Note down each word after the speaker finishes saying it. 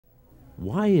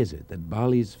Why is it that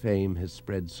Bali's fame has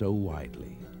spread so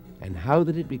widely? And how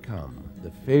did it become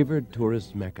the favored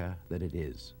tourist mecca that it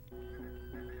is?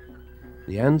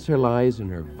 The answer lies in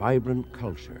her vibrant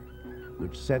culture,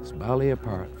 which sets Bali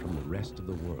apart from the rest of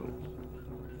the world.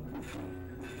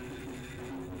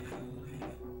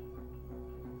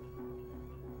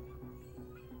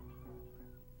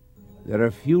 There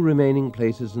are few remaining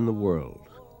places in the world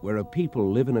where a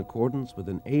people live in accordance with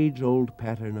an age-old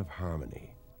pattern of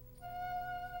harmony.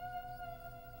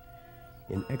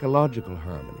 In ecological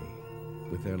harmony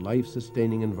with their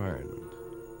life-sustaining environment.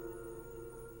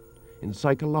 In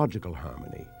psychological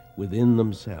harmony within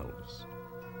themselves.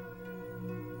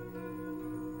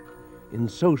 In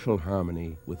social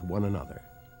harmony with one another.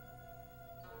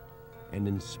 And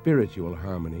in spiritual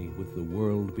harmony with the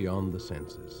world beyond the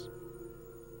senses.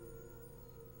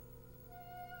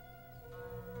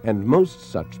 And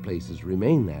most such places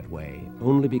remain that way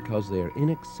only because they are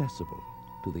inaccessible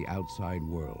to the outside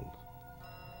world.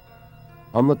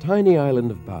 On the tiny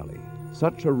island of Bali,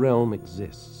 such a realm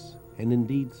exists and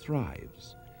indeed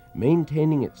thrives,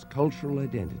 maintaining its cultural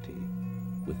identity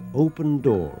with open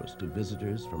doors to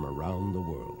visitors from around the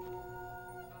world.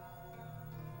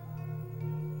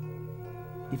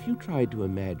 If you tried to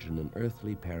imagine an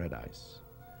earthly paradise,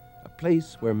 a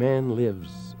place where man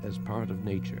lives as part of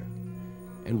nature,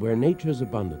 and where nature's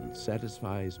abundance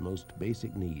satisfies most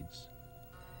basic needs,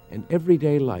 and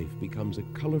everyday life becomes a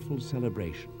colorful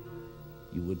celebration,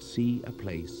 you would see a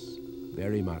place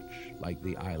very much like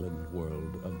the island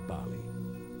world of Bali.